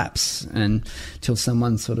big collapse. And until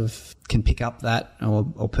someone sort of can pick up that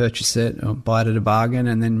or purchase it or buy it at a bargain,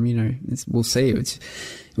 and then we'll see.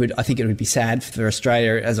 I think it would be sad for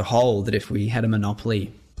Australia as a whole that if we had a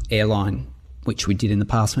monopoly airline, which we did in the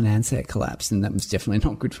past when Ansett collapsed, and that was definitely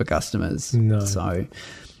not good for customers. No. So,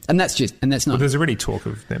 and that's not. Well, there's already talk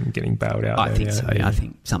of them getting bailed out. I think so. Yeah. I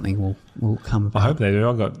think something will come about. I hope they do.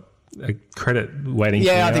 I've got a credit waiting.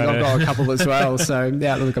 Yeah, I think I've got a couple as well. So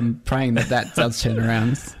look, I'm praying that does turn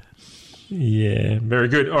around. Yeah, very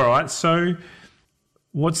good. All right. So,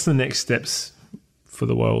 what's the next steps for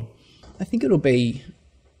the world? I think it'll be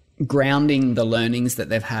grounding the learnings that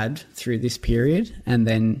they've had through this period, and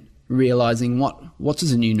then realising what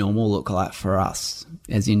does a new normal look like for us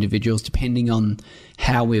as individuals, depending on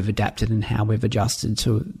how we've adapted and how we've adjusted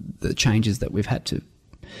to the changes that we've had to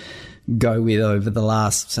go with over the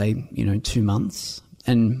last, say, 2 months.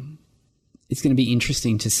 And it's going to be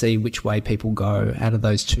interesting to see which way people go out of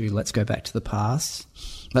those two. Let's go back to the past.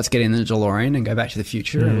 Let's get in the DeLorean and go back to the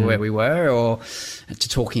future of where we were, or to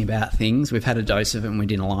talking about things. We've had a dose of it and we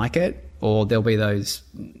didn't like it. Or there'll be those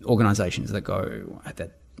organisations that go,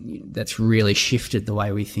 that's really shifted the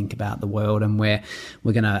way we think about the world, and we're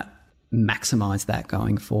going to maximise that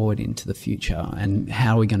going forward into the future. And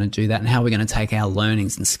how are we going to do that, and how are we going to take our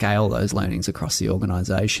learnings and scale those learnings across the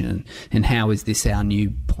organisation, and how is this our new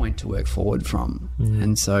point to work forward from?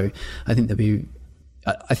 And so I think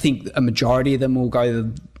I think a majority of them will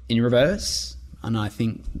go in reverse, and I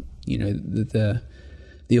think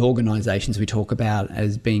the organisations we talk about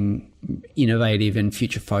as being innovative and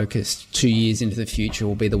future focused 2 years into the future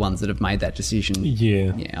will be the ones that have made that decision.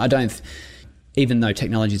 Yeah. I don't, even though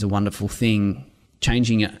technology is a wonderful thing,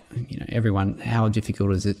 changing it, everyone, how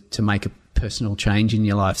difficult is it to make a personal change in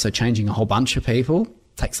your life? So changing a whole bunch of people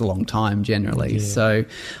takes a long time generally. Yeah. So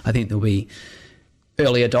I think there'll be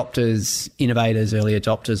early adopters, innovators, early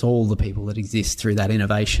adopters, all the people that exist through that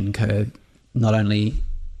innovation curve, not only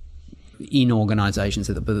in organisations,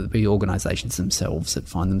 but there'll be organisations themselves that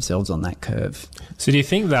find themselves on that curve. So do you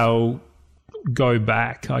think they'll go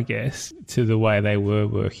back, I guess, to the way they were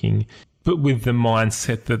working but with the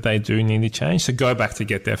mindset that they do need to change. So go back to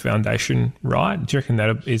get their foundation right. Do you reckon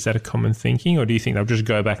is that a common thinking, or do you think they'll just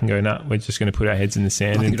go back and go, no, we're just going to put our heads in the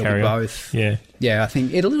sand and carry on? Both. Yeah. Yeah, I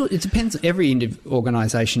think it depends. Every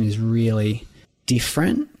organisation is really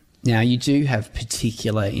different. Now, you do have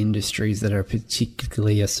particular industries that are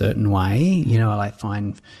particularly a certain way. You know, I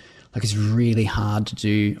find like it's really hard to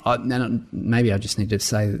do. Maybe I just need to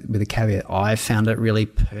say with a caveat, I found it really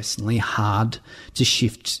personally hard to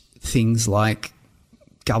shift things like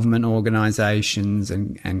government organisations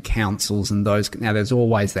and councils and those. Now, there's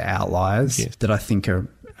always the outliers that I think are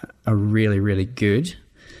really, really good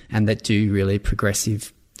and that do really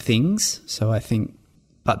progressive things. So I think,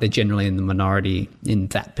 but they're generally in the minority in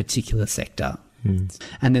that particular sector.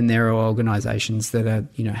 And then there are organisations that are,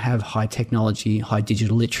 you know, have high technology, high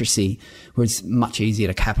digital literacy, where it's much easier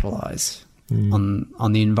to capitalise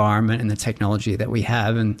on the environment and the technology that we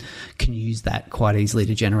have, and can use that quite easily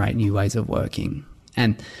to generate new ways of working.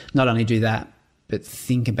 And not only do that, but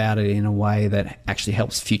think about it in a way that actually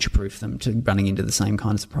helps future-proof them to running into the same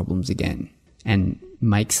kinds of problems again, and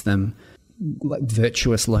makes them like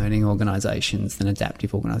virtuous learning organisations than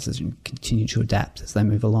adaptive organisations, continue to adapt as they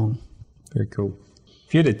move along. Very cool.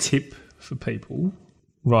 If you had a tip for people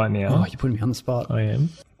right now... Oh, you're putting me on the spot. I am.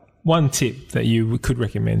 One tip that you could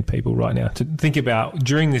recommend people right now to think about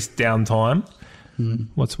during this downtime,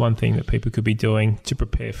 what's one thing that people could be doing to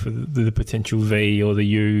prepare for the potential V or the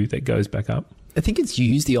U that goes back up? I think it's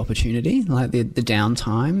use the opportunity, like the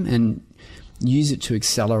downtime, and use it to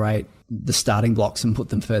accelerate the starting blocks and put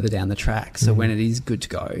them further down the track. So when it is good to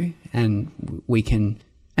go, and we can...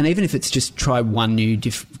 And even if it's just try one new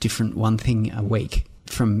different one thing a week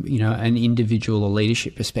from, you know, an individual or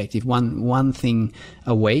leadership perspective, one thing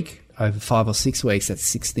a week over 5 or 6 weeks, that's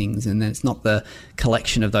 6 things. And then it's not the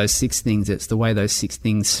collection of those 6 things, it's the way those 6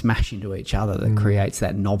 things smash into each other that creates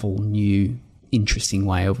that novel, new, interesting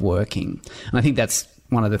way of working. And I think that's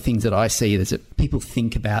one of the things that I see is that people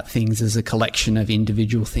think about things as a collection of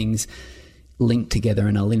individual things linked together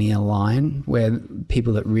in a linear line, where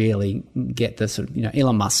people that really get the sort of, you know,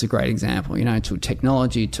 Elon Musk's a great example, you know, took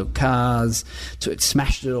technology, took cars,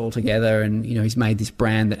 smashed it all together, and, you know, he's made this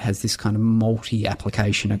brand that has this kind of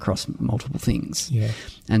multi-application across multiple things. Yeah.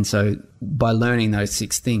 And so by learning those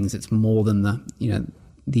 6 things, it's more than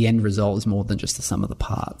the end result is more than just the sum of the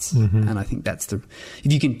parts. And I think that's if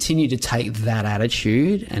you continue to take that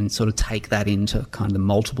attitude and sort of take that into kind of the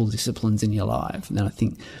multiple disciplines in your life, then I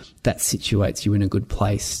think that situates you in a good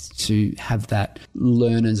place to have that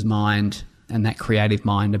learner's mind and that creative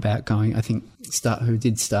mind about going. I think Simon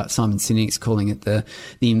Sinek's calling it the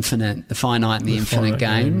infinite, the finite and the infinite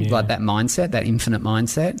game. Like that mindset, that infinite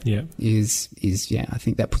mindset is I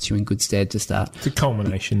think that puts you in good stead to start. It's a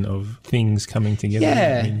culmination of things coming together.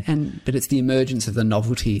 Yeah, but it's the emergence of the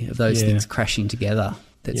novelty of those things crashing together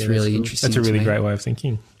that's really interesting. That's a really great way of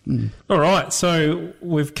thinking. All right, so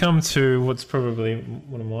we've come to what's probably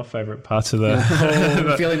one of my favourite parts of the...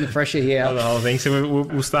 I'm feeling the pressure here. Of the whole thing. So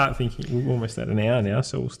we'll start thinking... We're almost at an hour now,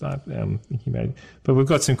 so we'll start thinking about it. But we've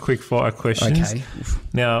got some quick fire questions. Okay.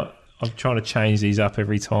 Now, I'm trying to change these up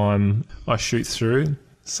every time I shoot through.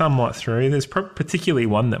 Some might throw. There's particularly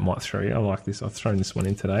one that might throw. I like this. I've thrown this one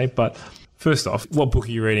in today. But first off, what book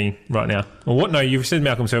are you reading right now? Or what? No, you've said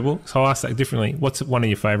Malcolm Turnbull, so I'll ask that differently. What's one of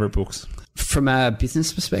your favourite books? From a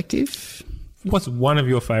business perspective? What's one of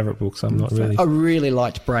your favourite books? I'm not really... I really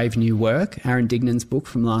liked Brave New Work, Aaron Dignan's book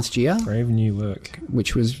from last year. Brave New Work.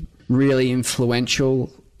 Which was really influential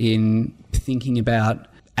in thinking about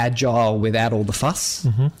agile without all the fuss,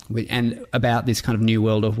 and about this kind of new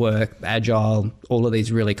world of work, agile, all of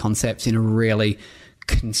these really concepts in a really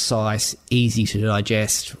concise, easy to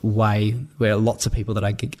digest way, where lots of people that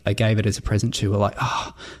I gave it as a present to were like,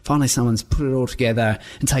 oh, finally someone's put it all together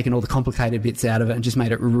and taken all the complicated bits out of it and just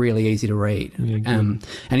made it really easy to read. And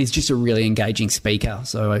he's just a really engaging speaker,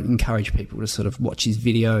 so I encourage people to sort of watch his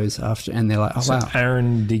videos after, and they're like, oh, wow.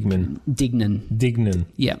 Aaron Dignan.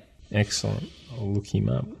 Yeah. Excellent. I'll look him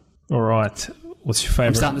up. All right. What's your favourite?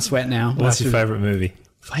 I'm starting to sweat now. What's your favourite movie?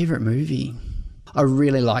 Favourite movie? I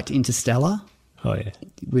really liked Interstellar. Oh, yeah.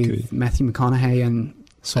 With Matthew McConaughey and...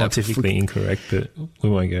 Scientifically incorrect, but we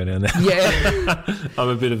won't go down there. Yeah. I'm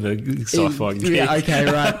a bit of a sci-fi geek. Yeah, okay,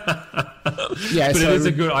 right. Yeah, but it is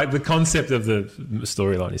a good... the concept of the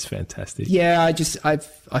storyline is fantastic. Yeah,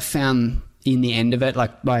 I found in the end of it, like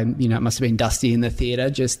it must have been dusty in the theatre,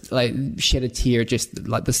 just like shed a tear, just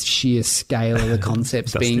like the sheer scale of the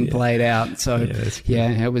concepts being played out. So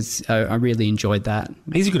it was, I really enjoyed that.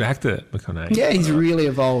 He's a good actor, McConaughey. Yeah, he's really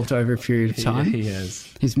evolved over a period of time. He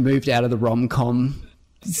has. He's moved out of the rom-com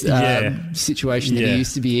situation that he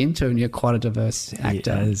used to be in, and you're quite a diverse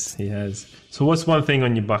actor. He has. So what's one thing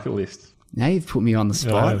on your bucket list? Now you've put me on the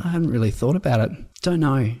spot. I hadn't really thought about it. Don't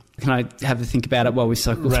know. Can I have a think about it while we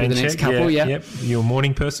cycle through the next couple? Yeah. Yep. You're a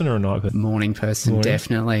morning person or a night person? Morning person,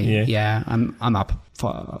 definitely. Yeah. I'm up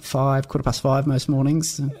 5:15 most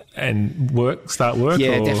mornings. And start work?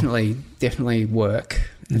 Yeah, definitely work.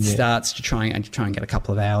 It starts to try and get a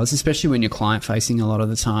couple of hours, especially when you're client facing a lot of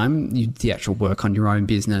the time. The actual work on your own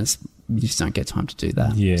business, you just don't get time to do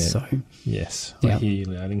that. Yeah. So, yes. I hear you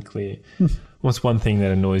loud and clear. What's one thing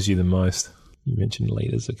that annoys you the most? You mentioned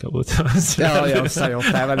leaders a couple of times. I'll stay off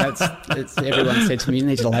that one. Everyone said to me, you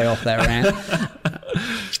need to lay off that rant.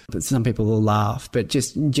 But some people will laugh. But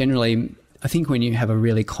just generally, I think when you have a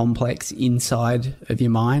really complex inside of your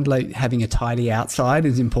mind, like having a tidy outside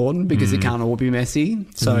is important because it can't all be messy.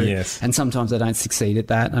 So, and sometimes I don't succeed at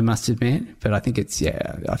that, I must admit. But I think I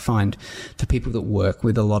find for people that work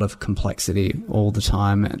with a lot of complexity all the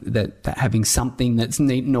time, that having something that's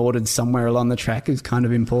neat and ordered somewhere along the track is kind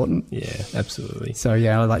of important. Yeah, absolutely. So,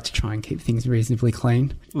 I like to try and keep things reasonably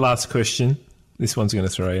clean. Last question. This one's going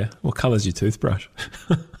to throw you. What colour's your toothbrush?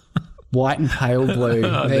 White and pale blue.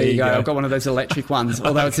 There you go. I've got one of those electric ones,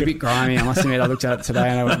 although it's a bit grimy. I must admit, I looked at it today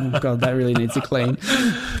and I went, oh God, that really needs a clean.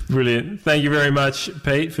 Brilliant. Thank you very much,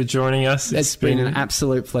 Pete, for joining us. It's been an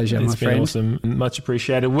absolute pleasure, my friend. It's been awesome. Much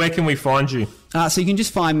appreciated. Where can we find you? So you can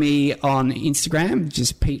just find me on Instagram,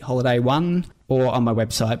 just Pete Holiday 1, or on my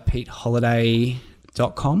website,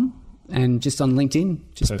 peteholiday.com. And just on LinkedIn,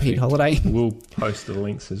 just Perfect. Pete Holiday. We'll post the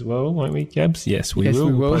links as well, won't we, Gabs? Yes, we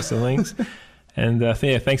will. We'll post the links. And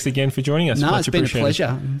thanks again for joining us. No, it's been a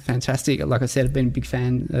pleasure. Fantastic. Like I said, I've been a big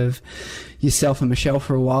fan of yourself and Michelle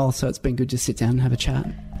for a while, so it's been good to sit down and have a chat.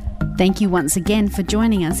 Thank you once again for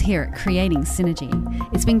joining us here at Creating Synergy.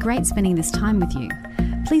 It's been great spending this time with you.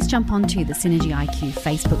 Please jump onto the Synergy IQ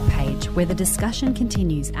Facebook page where the discussion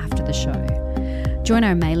continues after the show. Join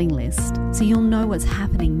our mailing list so you'll know what's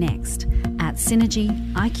happening next at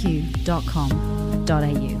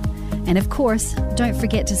synergyiq.com.au. And of course, don't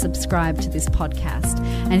forget to subscribe to this podcast.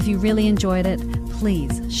 And if you really enjoyed it,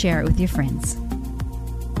 please share it with your friends.